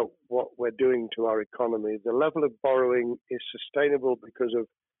about what we're doing to our economy. The level of borrowing is sustainable because of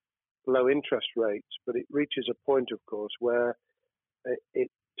low interest rates, but it reaches a point, of course, where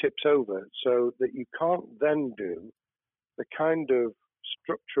it tips over so that you can't then do the kind of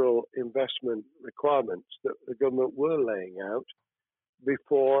structural investment requirements that the government were laying out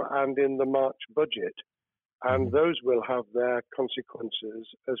before and in the March budget. And those will have their consequences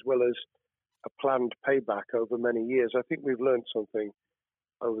as well as a planned payback over many years. I think we've learned something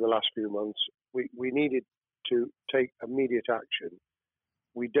over the last few months. We needed to take immediate action.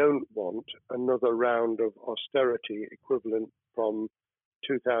 We don't want another round of austerity equivalent from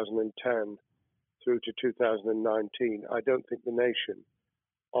 2010 through to 2019. I don't think the nation,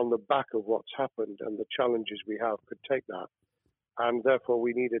 on the back of what's happened and the challenges we have, could take that. And therefore,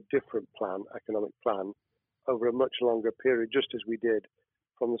 we need a different plan, economic plan, over a much longer period, just as we did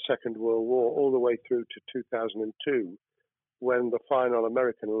from the Second World War all the way through to 2002, when the final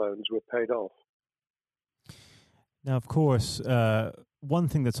American loans were paid off. Now, of course, one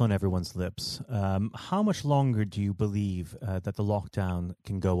thing that's on everyone's lips, how much longer do you believe that the lockdown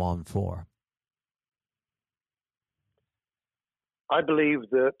can go on for? I believe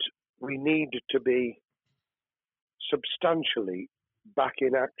that we need to be substantially back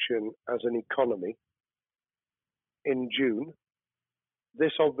in action as an economy in June.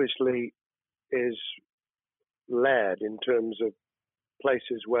 This obviously is led in terms of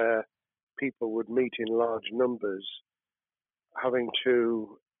places where people would meet in large numbers, having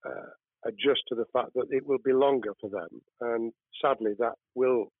to adjust to the fact that it will be longer for them. And sadly, that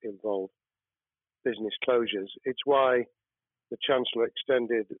will involve business closures. It's why the Chancellor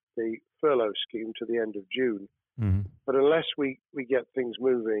extended the furlough scheme to the end of June. Mm-hmm. But unless we get things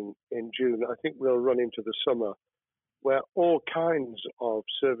moving in June, I think we'll run into the summer where all kinds of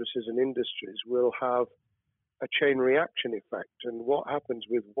services and industries will have a chain reaction effect. And what happens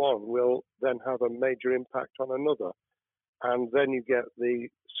with one will then have a major impact on another. And then you get the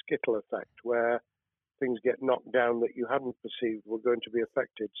skittle effect where things get knocked down that you hadn't perceived were going to be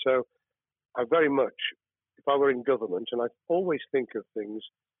affected. So I very much, if I were in government, and I always think of things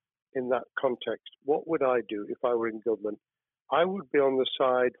in that context, what would I do if I were in government? I would be on the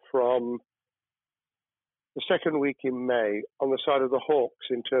side from the second week in May, on the side of the hawks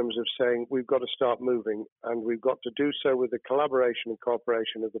in terms of saying we've got to start moving, and we've got to do so with the collaboration and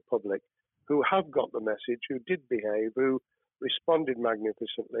cooperation of the public who have got the message, who did behave, who responded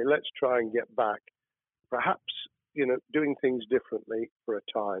magnificently. Let's try and get back, perhaps, doing things differently for a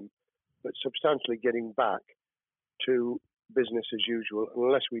time, but substantially getting back to business as usual. And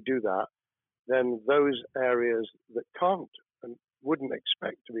unless we do that, then those areas that can't and wouldn't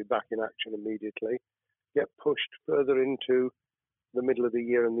expect to be back in action immediately get pushed further into the middle of the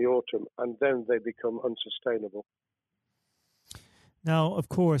year and the autumn, and then they become unsustainable. Now, of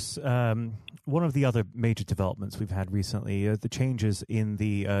course, one of the other major developments we've had recently are the changes in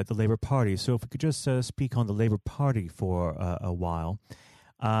the Labour Party. So if we could just speak on the Labour Party for a while.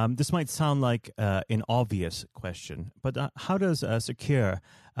 This might sound like an obvious question, but how does Secure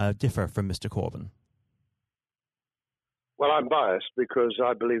differ from Mr. Corbyn? Well, I'm biased because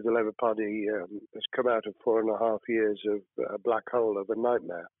I believe the Labour Party has come out of 4.5 years of a black hole of a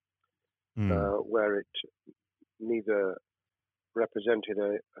nightmare, where it neither represented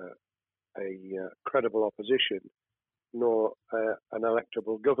a credible opposition nor an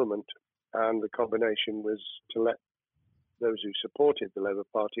electable government, and the combination was to let those who supported the Labour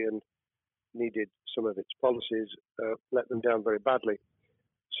Party and needed some of its policies let them down very badly.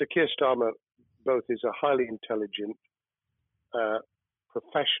 Sir Keir Starmer both is a highly intelligent,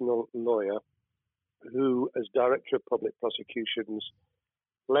 professional lawyer who, as Director of Public Prosecutions,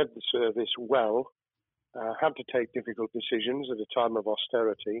 led the service well, had to take difficult decisions at a time of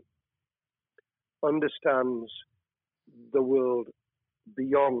austerity, understands the world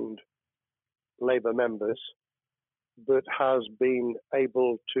beyond Labour members, but has been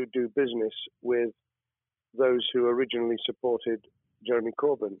able to do business with those who originally supported Jeremy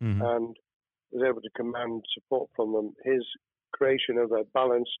Corbyn and was able to command support from them. His creation of a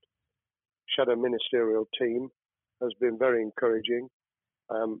balanced shadow ministerial team has been very encouraging.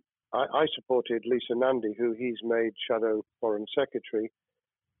 I supported Lisa Nandy, who he's made Shadow Foreign Secretary,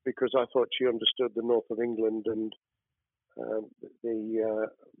 because I thought she understood the north of England and the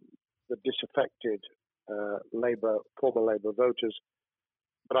disaffected former Labour voters.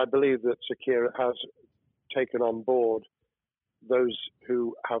 But I believe that Sir Keir has taken on board those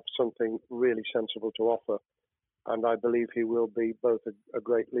who have something really sensible to offer, and I believe he will be both a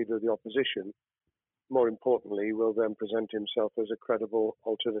great leader of the opposition. More importantly, he will then present himself as a credible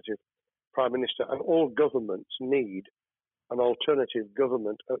alternative Prime Minister. And all governments need an alternative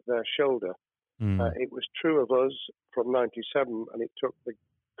government at their shoulder. It was true of us from 97, and it took the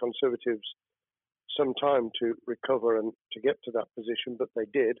Conservatives some time to recover and to get to that position, but they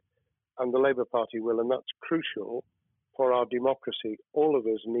did, and the Labour Party will, and that's crucial for our democracy. All of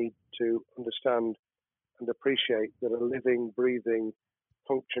us need to understand and appreciate that a living, breathing,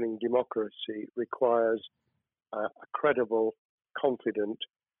 functioning democracy requires a credible, confident,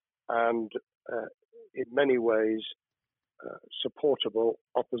 and in many ways supportable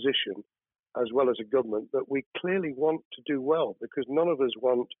opposition, as well as a government that we clearly want to do well, because none of us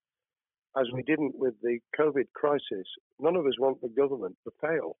want, as we didn't with the COVID crisis, none of us want the government to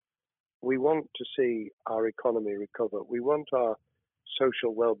fail. We want to see our economy recover. We want our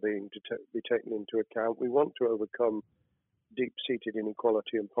social well-being to be taken into account. We want to overcome deep-seated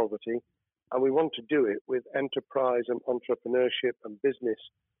inequality and poverty, and we want to do it with enterprise and entrepreneurship and business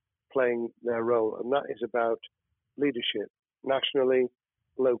playing their role. And that is about leadership nationally,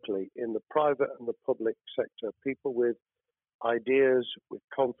 locally, in the private and the public sector, people with ideas, with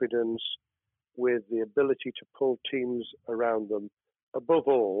confidence, with the ability to pull teams around them, above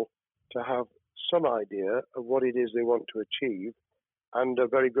all, to have some idea of what it is they want to achieve and a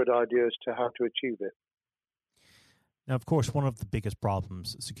very good idea as to how to achieve it. Now, of course, one of the biggest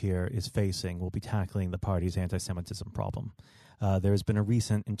problems Secure is facing will be tackling the party's anti-Semitism problem. There has been a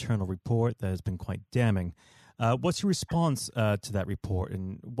recent internal report that has been quite damning. What's your response to that report,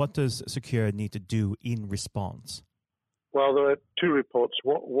 and what does Secure need to do in response? Well, there are two reports.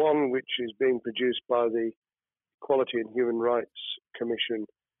 One which is being produced by the Equality and Human Rights Commission,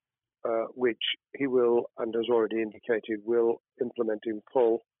 which he will, and has already indicated, will implement in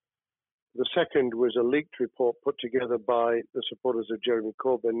full. The second was a leaked report put together by the supporters of Jeremy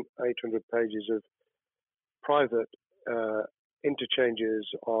Corbyn, 800 pages of private interchanges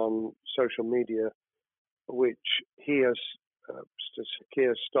on social media, which he has,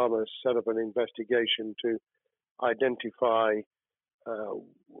 Keir Starmer, set up an investigation to identify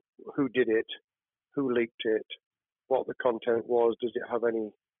who did it, who leaked it, what the content was, does it have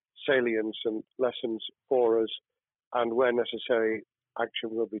any salience and lessons for us, and where necessary, action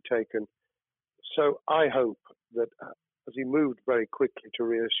will be taken. So I hope that as he moved very quickly to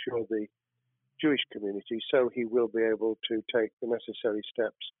reassure the Jewish community, so he will be able to take the necessary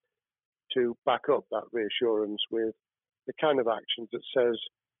steps to back up that reassurance with the kind of actions that says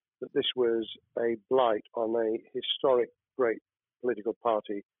that this was a blight on a historic, great political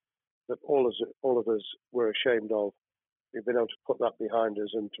party that all of us were ashamed of. We've been able to put that behind us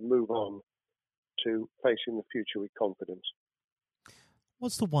and to move on to facing the future with confidence.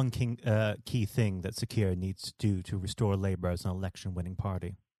 What's the one key thing that Sir needs to do to restore Labour as an election-winning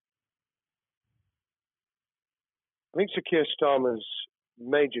party? I think Sir Keir Starmer's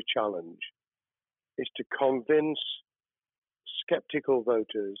major challenge is to convince sceptical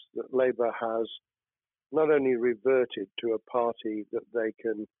voters that Labour has not only reverted to a party that they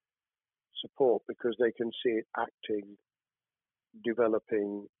can support because they can see it acting,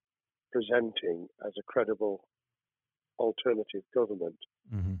 developing, presenting as a credible alternative government,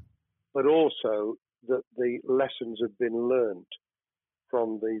 but also that the lessons have been learned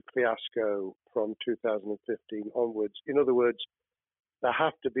from the fiasco from 2015 onwards. In other words, there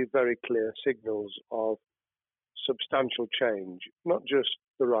have to be very clear signals of substantial change, not just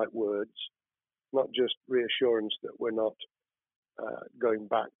the right words, not just reassurance that we're not going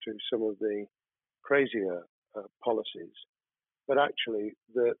back to some of the crazier policies, but actually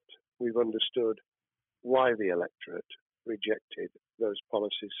that we've understood why the electorate rejected those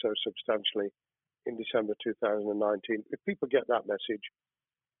policies so substantially in December 2019. If people get that message,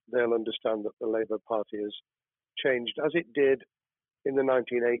 they'll understand that the Labour Party has changed, as it did in the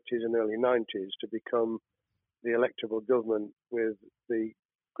 1980s and early 90s, to become the electable government with the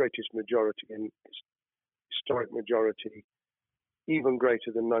greatest majority in historic majority, even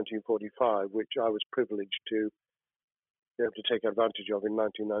greater than 1945, which I was privileged to be able to take advantage of in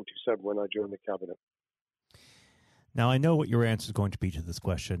 1997 when I joined the cabinet. Now, I know what your answer is going to be to this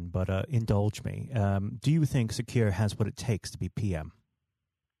question, but indulge me. Do you think Sir Keir has what it takes to be PM?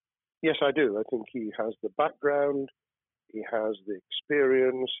 Yes, I do. I think he has the background, he has the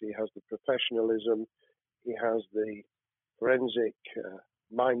experience, he has the professionalism, he has the forensic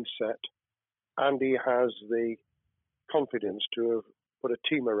mindset, and he has the confidence to have put a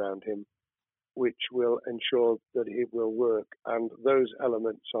team around him which will ensure that it will work. And those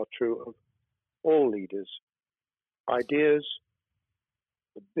elements are true of all leaders. Ideas,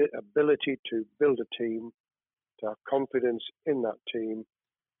 the ability to build a team, to have confidence in that team,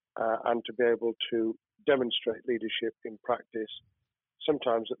 and to be able to demonstrate leadership in practice,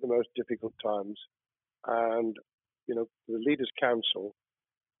 sometimes at the most difficult times. And, you know, the Leaders' Council,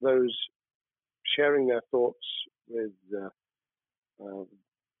 those sharing their thoughts with the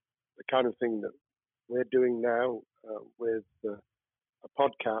kind of thing that we're doing now with a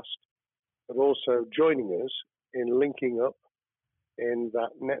podcast, but also joining us in linking up in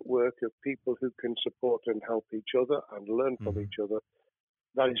that network of people who can support and help each other and learn from each other.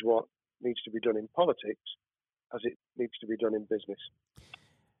 That is what needs to be done in politics as it needs to be done in business.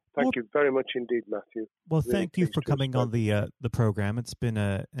 Thank you very much indeed, Matthew. Well, thank you for coming on the program. It's been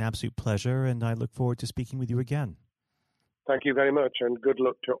an absolute pleasure, and I look forward to speaking with you again. Thank you very much, and good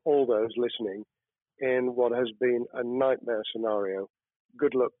luck to all those listening in what has been a nightmare scenario.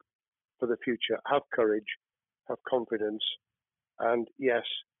 Good luck for the future. Have courage, have confidence, and yes,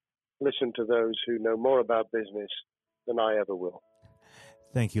 listen to those who know more about business than I ever will.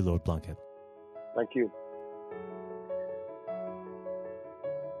 Thank you, Lord Blunkett. Thank you.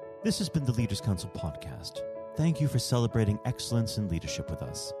 This has been the Leaders' Council podcast. Thank you for celebrating excellence in leadership with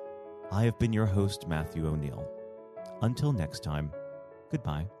us. I have been your host, Matthew O'Neill. Until next time,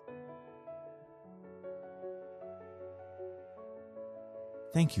 goodbye.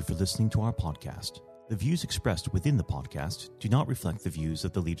 Thank you for listening to our podcast. The views expressed within the podcast do not reflect the views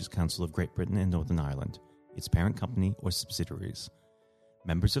of the Leaders' Council of Great Britain and Northern Ireland, its parent company or subsidiaries,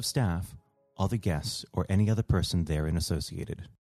 members of staff, other guests, or any other person therein associated.